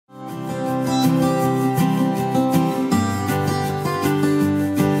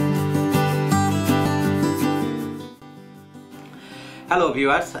Hello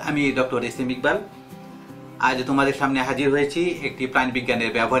viewers, আমি doctor S M Iqbal. আজ তোমাদের সামনে হাজির হয়েছি একটি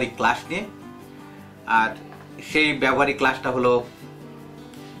প্রাণীবিজ্ঞানের ব্যবহারিক ক্লাস নিয়ে। আর সেই ব্যবহারিক ক্লাসটা হলো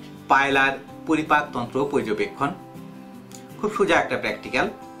পায়লার পরিপাকতন্ত্র পর্যবেক্ষণ। খুব সোজা একটা প্র্যাকটিক্যাল।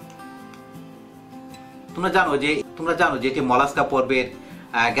 তোমরা জানো যে এটি মলাস্কা পর্বের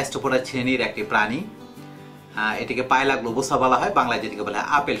গ্যাস্ট্রোপোডা শ্রেণীর একটি প্রাণী। এটিকে পায়লা গ্লোবোসা বলা হয়, বাংলায় যেটিকে বলা হয়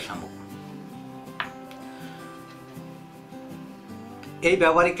আপেল শামুক। এই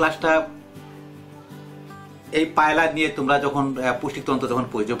ব্যবহারিক ক্লাসটা এই পায়লা নিয়ে তোমরা যখন পুষ্টিতন্ত্র যখন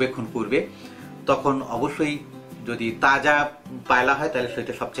পর্যবেক্ষণ করবে তখন অবশ্যই যদি তাজা পায়লা হয় তাহলে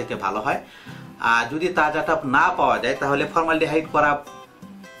সেটা সবচেয়ে ভালো হয়। আর যদি তাজাটা না পাওয়া যায় তাহলে ফর্মালডিহাইড করা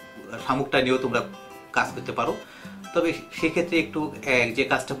শামুকটা নিয়েও তোমরা কাজ করতে পারো। তবে সেক্ষেত্রে একটু যে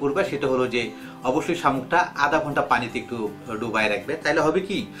কাজটা করবে সেটা হলো যে অবশ্যই শামুকটা আধা ঘন্টা পানিতে একটু ডুবায় রাখবে। তাহলে হবে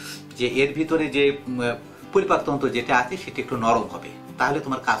কি যে এর ভিতরে যে পরিপাকতন্ত্র যেটা আছে সেটা একটু নরম হবে, তাহলে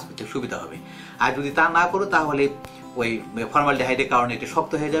তোমার কাজ করতে সুবিধা হবে। আর যদি তা না করো তাহলে ওই ফর্মালডিহাইডের কারণে এটা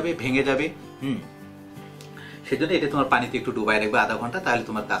শক্ত হয়ে যাবে, ভেঙে যাবে। সেজন্য এটা তোমার পানিতে একটু ডুবাই রাখবে আধা ঘন্টা, তাহলে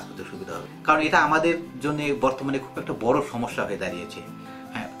তোমার কাজ করতে সুবিধা হবে। কারণ এটা আমাদের জন্য বর্তমানে খুব একটা বড় সমস্যা হয়ে দাঁড়িয়েছে।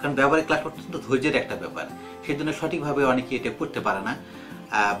 হ্যাঁ, কারণ ব্যবহারিক ক্লাস অত্যন্ত ধৈর্যের একটা ব্যাপার। সেজন্য সঠিকভাবে অনেকে এটা করতে পারে না,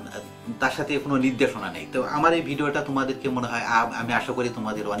 তার সাথে কোনো নির্দেশনা নেই। তো আমার এই ভিডিওটা তোমাদেরকে মনে হয়, আমি আশা করি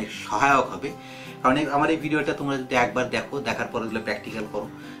তোমাদের অনেক সহায়ক হবে। কারণ আমার এই ভিডিওটা তোমরা যদি একবার দেখো, দেখার পরে যদি প্র্যাকটিক্যাল করো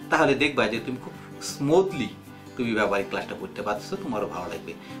তাহলে দেখবা যে তুমি খুব স্মুথলি তুমি ব্যবহারিক ক্লাসটা করতে পারছো, তোমারও ভালো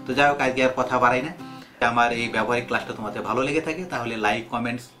লাগবে। তো যাই হোক, আজকে আর কথা বাড়াই না। আমার এই ব্যবহারিক ক্লাসটা তোমাদের ভালো লেগে থাকে তাহলে লাইক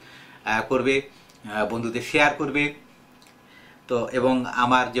কমেন্টস করবে, বন্ধুদের শেয়ার করবে। তো এবং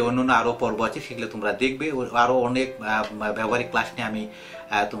আমার যে অন্যান্য আরও পর্ব আছে সেগুলো তোমরা দেখবে। আরও অনেক ব্যবহারিক ক্লাস নিয়ে আমি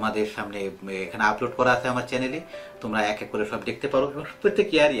তোমাদের সামনে এখানে আপলোড করা আছে আমার চ্যানেলে। তোমরা এক এক করে সব দেখতে পারো। প্রত্যেক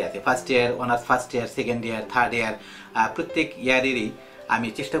ইয়ারই আছে, first year, honours first year, second year, third year, প্রত্যেক ইয়ারেরই আমি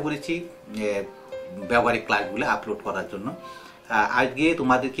চেষ্টা করেছি ব্যবহারিক ক্লাসগুলো আপলোড করার জন্য। আজকে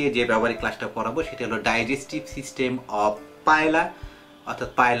তোমাদেরকে যে ব্যবহারিক ক্লাসটা করাবো সেটা হলো ডাইজেস্টিভ সিস্টেম অফ পায়লা, অর্থাৎ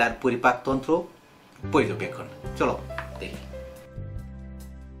পায়লার পরিপাকতন্ত্র পর্যবেক্ষণ। চলো দেখি।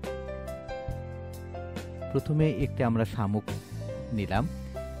 প্রথমে একটি আমরা শামুক নিলাম,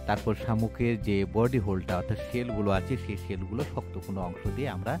 তারপর শামুকের যে বডি হোলটা অর্থাৎ শেলগুলো আছে সেই শেলগুলো শক্ত কোনো অংশ দিয়ে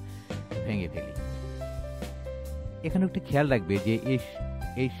আমরা ভেঙে ফেলি। এখানে একটু খেয়াল রাখবে যে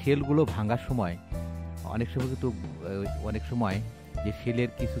এই শেলগুলো ভাঙার সময় অনেক সময় যে শেলের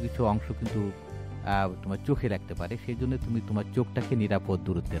কিছু কিছু অংশ কিন্তু তোমার চোখে লাগতে পারে, সেই জন্য তুমি তোমার চোখটাকে নিরাপদ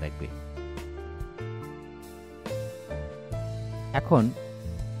দূরত্বে রাখবে। এখন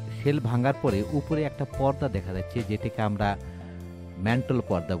শেল ভাঙার পরে উপরে একটা পর্দা দেখা যাচ্ছে, যেটাকে আমরা ম্যান্টল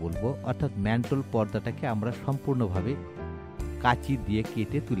পর্দা বলবো। অর্থাৎ ম্যান্টল পর্দাটাকে আমরা সম্পূর্ণভাবে কাঁচি দিয়ে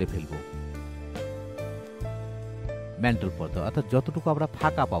কেটে তুলে ফেলবো। ম্যান্টল পর্দা অর্থাৎ যতটুকু আমরা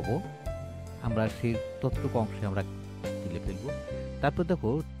ফাঁকা পাবো আমরা সেই ততটুকু অংশে আমরা তুলে ফেলবো। তারপর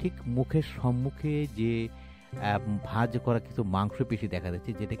দেখো ঠিক মুখের সম্মুখে যে ভাঁজ করা কিছু মাংসপেশি দেখা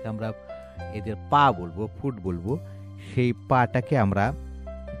যাচ্ছে, যেটাকে আমরা এদের পা বলবো, ফুট বলবো, সেই পাটাকে আমরা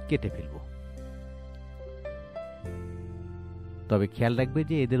কেটে ফেলবো। তবে খেয়াল রাখবে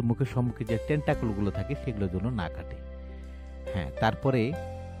যে এদের মুখের সম্মুখে যে টেন্টাকলগুলো থাকে সেগুলো যেন না কাটে। হ্যাঁ, তারপরে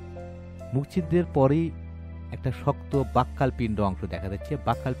মুখ ছিদ্রের পরেই একটা শক্ত বাক্কাল পিণ্ড অংশ দেখা যাচ্ছে।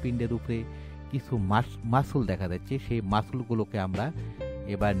 বাক্কাল পিণ্ডের উপরে কিছু মাসল দেখা যাচ্ছে। সেই মাসলগুলোকে আমরা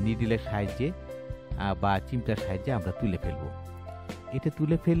এবার নিডিলের সাহায্যে বা চিমটার সাহায্যে আমরা তুলে ফেলবো। এটা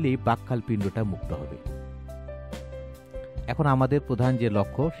তুলে ফেললেই বাক্কাল পিণ্ডটা মুক্ত হবে। এখন আমাদের প্রধান যে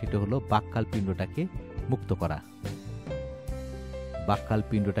লক্ষ্য সেটা হলো বাক্কাল পিণ্ডটাকে মুক্ত করা। বাক্কাল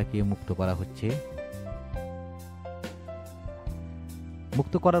পিণ্ডটাকে মুক্ত করা হচ্ছে।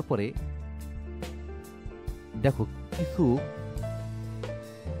 মুক্ত করার পরে দেখো কিছু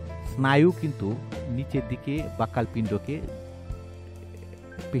স্নায়ু কিন্তু নিচের দিকে বাক্কাল পিণ্ডকে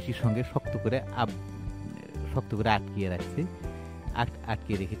পেশির সঙ্গে শক্ত করে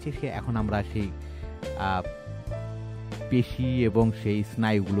আটকিয়ে রেখেছে। এখন আমরা সেই পেশি এবং সেই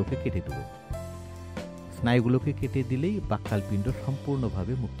স্নায়ুগুলোকে কেটে দেব। স্নায়ুগুলোকে কেটে দিলেই বাক্কাল পিণ্ড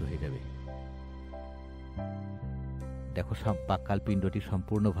সম্পূর্ণভাবে মুক্ত হয়ে যাবে। দেখো বাক্কাল পিণ্ডটি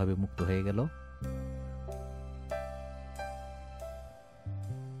সম্পূর্ণভাবে মুক্ত হয়ে গেল।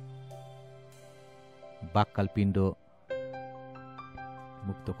 বাক্কাল পিণ্ড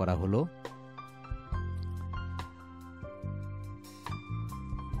মুক্ত করা হলো।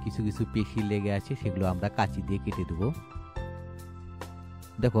 কিছু কিছু পেশি লেগে আছে, সেগুলো আমরা কাঁচি দিয়ে কেটে দেব।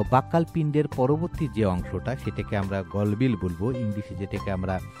 দেখো বাক্কাল পিণ্ডের পরবর্তী যে অংশটা সেটাকে আমরা গলবিল বলবো, ইংলিশে যেটাকে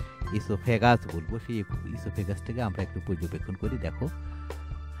আমরা ইসোফেগাস বলবো। সেই ইসোফেগাসটাকে আমরা একটু পর্যবেক্ষণ করি। দেখো,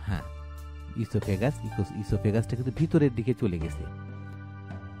 হ্যাঁ, ইসোফেগাসটা কিন্তু ভিতরের দিকে চলে গেছে।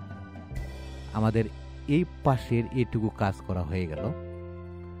 আমাদের এই পাশের এইটুকু কাজ করা হয়ে গেল।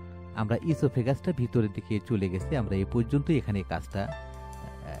 আমরা ইসোফেগাসটা ভিতরের দিকে চলে গেছে, আমরা এই পর্যন্ত এখানে কাজটা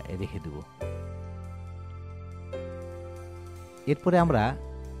রেখে দেব।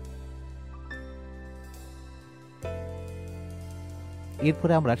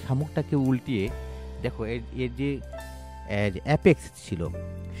 এরপরে আমরা শামুকটাকে উল্টিয়ে দেখো এর যে অ্যাপেক্স ছিল,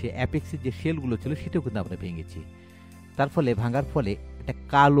 সেই অ্যাপেক্সের যে শেলগুলো ছিল সেটাও কিন্তু আমরা ভেঙেছি। তার ফলে ভাঙার ফলে একটা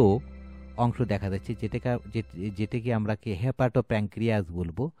কালো অংশ দেখা যাচ্ছে, যেটাকে আমরা হেপাটোপ্যানক্রিয়াস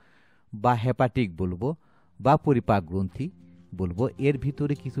বলবো বা হেপাটিক বলবো বা পরিপাক গ্রন্থি বলবো। এর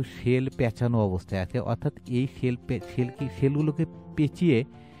ভিতরে কিছু শেল পেঁচানো অবস্থায় আছে, অর্থাৎ এই শেলগুলোকে পেঁচিয়ে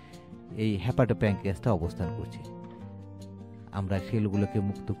এই হেপাটোপ্যানক্রিয়াসটা অবস্থান করছে। আমরা শেলগুলোকে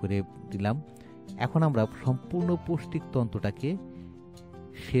মুক্ত করে দিলাম। এখন আমরা সম্পূর্ণ পৌষ্টিক তন্ত্রটাকে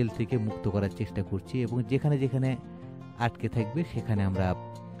শেল থেকে মুক্ত করার চেষ্টা করছি, এবং যেখানে যেখানে আটকে থাকবে সেখানে আমরা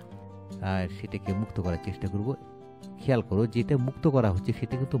সেটাকে মুক্ত করার চেষ্টা করব। খেয়াল করো, যেটা মুক্ত করা হচ্ছে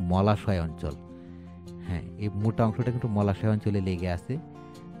সেটা কিন্তু মলাশয় অঞ্চল। হ্যাঁ, এই মোটা অংশটা কিন্তু মলাশয় অঞ্চলে লেগে আছে।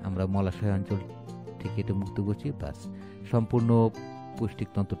 আমরা মলাশয় অঞ্চল থেকে এটা মুক্ত করছি। বাস, সম্পূর্ণ পৌষ্টিক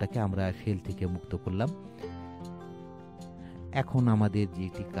তন্ত্রটাকে আমরা শেল থেকে মুক্ত করলাম। এখন আমাদের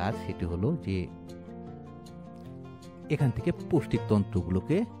যেটি কাজ সেটি হলো যে এখান থেকে পৌষ্টিক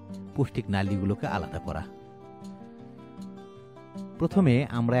তন্ত্রগুলোকে, পৌষ্টিক নালীগুলোকে আলাদা করা। প্রথমে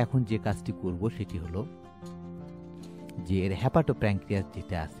আমরা এখন যে কাজটি করব সেটি হলো যে এর হেপাটোপ্যানক্রিয়াস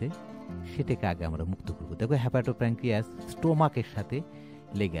যেটা আছে সেটাকে আগে আমরা মুক্ত করব। দেখো, হেপাটোপ্যানক্রিয়াস স্টোমাকের সাথে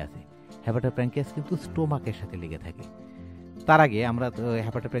লেগে আছে। হেপাটোপ্যানক্রিয়াস কিন্তু স্টোমাকের সাথে লেগে থাকে। তার আগে আমরা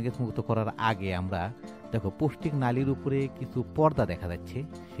হেপাটোপ্যানক্রিয়াস মুক্ত করার আগে আমরা দেখো পৌষ্টিক নালীর উপরে কিছু পর্দা দেখা যাচ্ছে,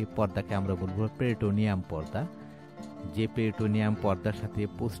 সেই পর্দাকে আমরা বলবো পেরিটোনিয়াম পর্দা। যে পেরিটোনিয়াম পর্দার সাথে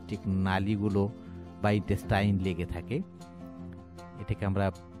পৌষ্টিক নালীগুলো বা ইন্টেস্টাইন লেগে থাকে, এটাকে আমরা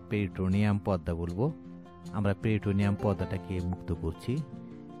পেরিটোনিয়াম পর্দা বলবো। আমরা পেরিটোনিয়াম পর্দাটাকে মুক্ত করছি।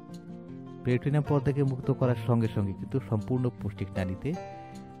 পেরিটোনিয়াম পর্দাকে মুক্ত করার সঙ্গে সঙ্গে কিন্তু সম্পূর্ণ পৌষ্টিক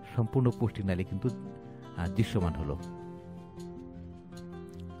নালী কিন্তু দৃশ্যমান হলো।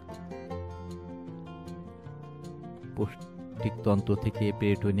 পৌষ্টিক তন্ত্র থেকে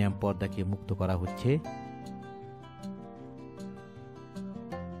পেরিটোনিয়াম পর্দাকে মুক্ত করা হচ্ছে।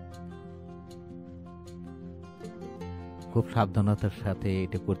 খুব সাবধানতার সাথে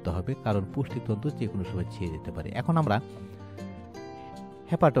এটা করতে হবে, কারণ পৌষ্টিক তন্ত্র যে কোনো সময় ছিঁড়ে যেতে পারে। এখন আমরা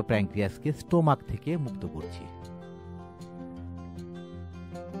হেপাটোপ্যানক্রিয়াসকে স্টোমাক থেকে মুক্ত করছি।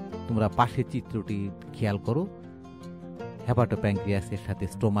 তোমরা পাশের চিত্রটি খেয়াল করো, হেপাটোপ্যানক্রিয়াসের সাথে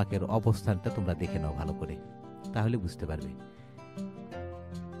স্টোমাকের অবস্থানটা তোমরা দেখে নাও ভালো করে, তাহলে বুঝতে পারবে।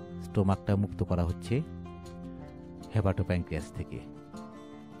 স্টোমাকটা মুক্ত করা হচ্ছে হেপাটোপ্যানক্রিয়াস থেকে।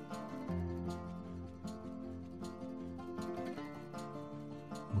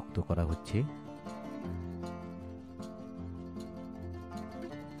 মুক্ত করা হচ্ছে।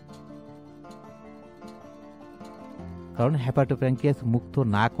 কারণ হেপাটোপ্যানক্রিয়াস মুক্ত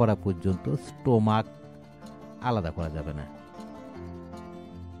না করা পর্যন্ত স্টোমাক আলাদা করা যাবে না।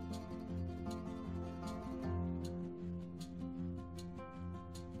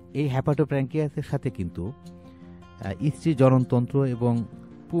 এই হেপাটোপ্যানক্রিয়াসের সাথে কিন্তু স্ত্রী জননতন্ত্র এবং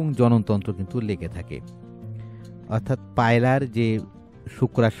পুং জননতন্ত্র কিন্তু লেগে থাকে, অর্থাৎ পায়রার যে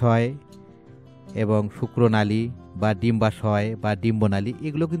শুক্রাশয় এবং শুক্রনালী বা ডিম্বাশয় বা ডিম্বনালী,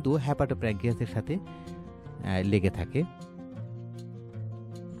 এগুলো কিন্তু হেপাটোপ্যানক্রিয়াসের সাথে লেগে থাকে।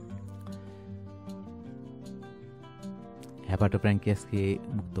 হেপাটোপ্যানক্রিয়াসকে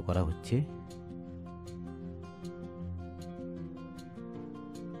মুক্ত করা হচ্ছে।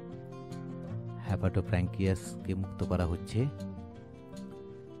 হেপাটোপ্যানক্রিয়াসকে মুক্ত করা হচ্ছে।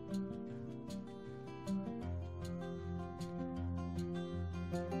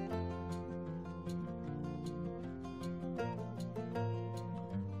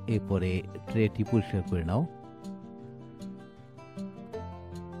 এরপরে ট্রেটি পরিষ্কার করে নাও।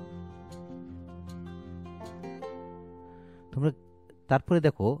 তোমরা তারপরে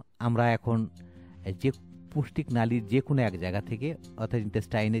দেখো, আমরা এখন যে পৌষ্টিক নালীর যে কোনো এক জায়গা থেকে, অর্থাৎ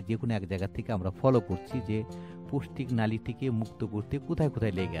ইন্টেস্টাইনের যে কোনো এক জায়গা থেকে আমরা ফলো করছি যে পৌষ্টিক নালীটিকে মুক্ত করতে কোথায়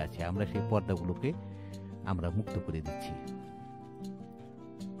কোথায় লেগে আছে। আমরা সেই পর্দাগুলোকে আমরা মুক্ত করে দিচ্ছি।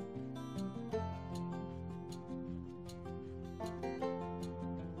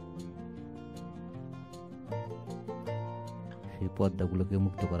 সেই পর্দাগুলোকে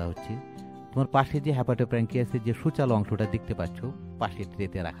মুক্ত করা হচ্ছে। তোমার পাশে যে হেপাটোপ্যানক্রিয়াসের যে সুচালো অংশটা দেখতে পাচ্ছ পাশে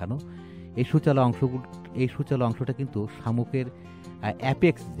ট্রেতে রাখানো, এই সুচালো অংশটা কিন্তু শামুকের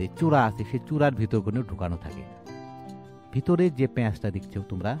অ্যাপেক্স যে চূড়া আছে সেই চূড়ার ভিতর করে ঢুকানো থাকে। ভিতরে যে পেঁয়াজটা দেখছো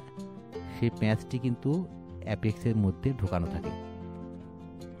তোমরা, সেই পেঁয়াজটি কিন্তু অ্যাপেক্সের মধ্যে ঢুকানো থাকে।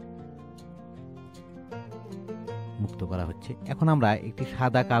 মুক্ত করা হচ্ছে। এখন আমরা একটি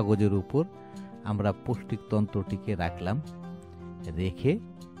সাদা কাগজের উপর আমরা পৌষ্টিক তন্ত্রটিকে রাখলাম, রেখে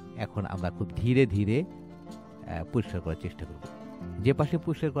এখন আমরা খুব ধীরে ধীরে পরিষ্কার করার চেষ্টা করব। যে পাশে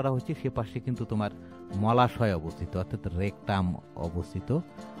পরিষ্কার করা হচ্ছে সে পাশে কিন্তু তোমার মলাশয় অবস্থিত, অর্থাৎ রেকটাম অবস্থিত,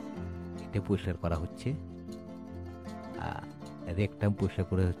 এটা পরিষ্কার করা হচ্ছে। রেকটাম পরিষ্কার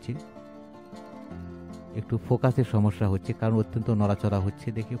করে হচ্ছে। একটু ফোকাসের সমস্যা হচ্ছে, কারণ অত্যন্ত নড়াচড়া হচ্ছে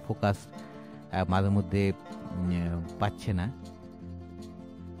দেখে ফোকাস মাঝে মধ্যে পাচ্ছে না।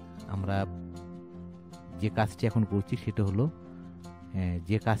 আমরা যে কাজটি এখন করছি সেটা হলো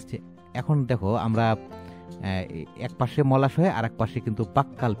যে কাজটি এখন দেখো, আমরা এক পাশে মলাশয় আর এক পাশে কিন্তু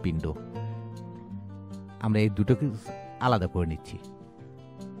পাক্কাল পিণ্ড, আমরা এই দুটোকে আলাদা করে নিচ্ছি।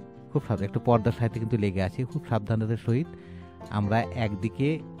 খুব সাবধান, একটু পর্দার সাথে কিন্তু লেগে আছে, খুব সাবধানতার সহিত আমরা একদিকে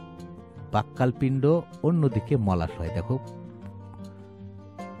পাক্কাল পিণ্ড, অন্যদিকে মলাশয় দেখো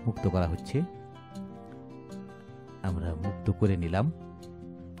মুক্ত করা হচ্ছে। আমরা মুক্ত করে নিলাম।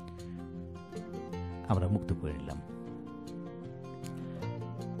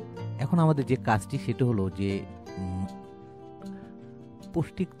 এখন আমাদের যে কাজটি সেটা হলো যে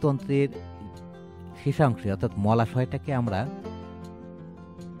পৌষ্টিকতন্ত্রের শেষাংশে অর্থাৎ মলাশয়টাকে আমরা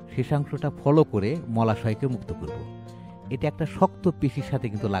শেষাংশটা ফলো করে মলাশয়কে মুক্ত করব। এটা একটা শক্ত পেশির সাথে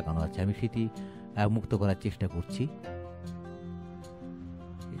কিন্তু লাগানো আছে, আমি সেটি মুক্ত করার চেষ্টা করছি।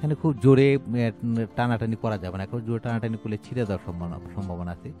 এখানে খুব জোরে টানাটানি করা যাবে না, কারণ জোরে টানাটানি করলে ছিঁড়ে যাওয়ার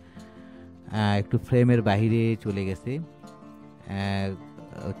সম্ভাবনা আছে। একটু ফ্রেমের বাহিরে চলে গেছে,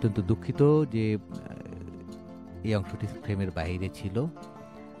 অত্যন্ত দুঃখিত যে এই অংশটি ফ্রেমের বাহিরে ছিল।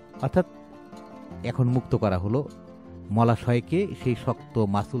 অর্থাৎ এখন মুক্ত করা হলো মলাশয়কে, সেই শক্ত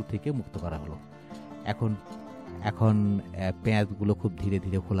মাসুল থেকে মুক্ত করা হলো। এখন পেঁয়াজগুলো খুব ধীরে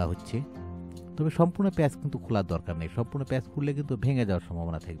ধীরে খোলা হচ্ছে, তবে সম্পূর্ণ পেঁয়াজ কিন্তু খোলার দরকার নেই, সম্পূর্ণ পেঁয়াজ খুললে কিন্তু ভেঙে যাওয়ার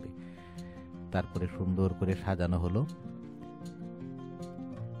সম্ভাবনা থাকবে। তারপরে সুন্দর করে সাজানো হলো।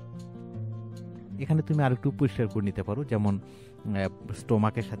 এখানে তুমি আর একটু পরিষ্কার করে নিতে পারো, যেমন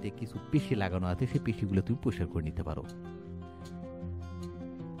স্টোমাকের সাথে কিছু পেশি লাগানো আছে, সেই পেশিগুলো তুমি পরিষ্কার করে নিতে পারো।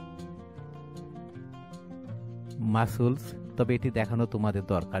 মাসলস, তবে এটি দেখানো তোমাদের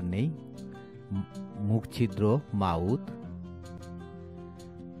দরকার নেই। মুখ ছিদ্র, মাউথ,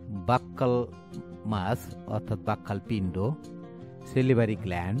 বাক্কাল মাস অর্থাৎ বাক্কাল পিণ্ড, সেলিভারি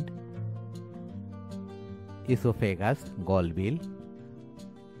গ্ল্যান্ড, ইসোফেগাস, গলবিল,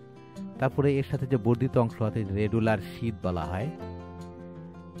 তারপরে এর সাথে যে বর্ধিত অংশ আছে রেডুলার শীত বলা হয়,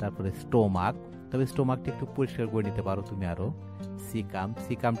 তারপরে স্টোমাক, তবে স্টোমাকটা একটু পরিষ্কার করে নিতে পারো তুমি আরো।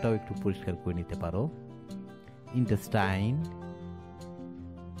 সিকামটাও একটু পরিষ্কার করে নিতে পারো। ইন্টেস্টাইন,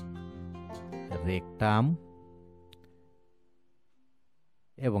 রেকটাম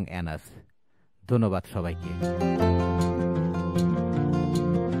এবং অ্যানাস। ধন্যবাদ সবাইকে।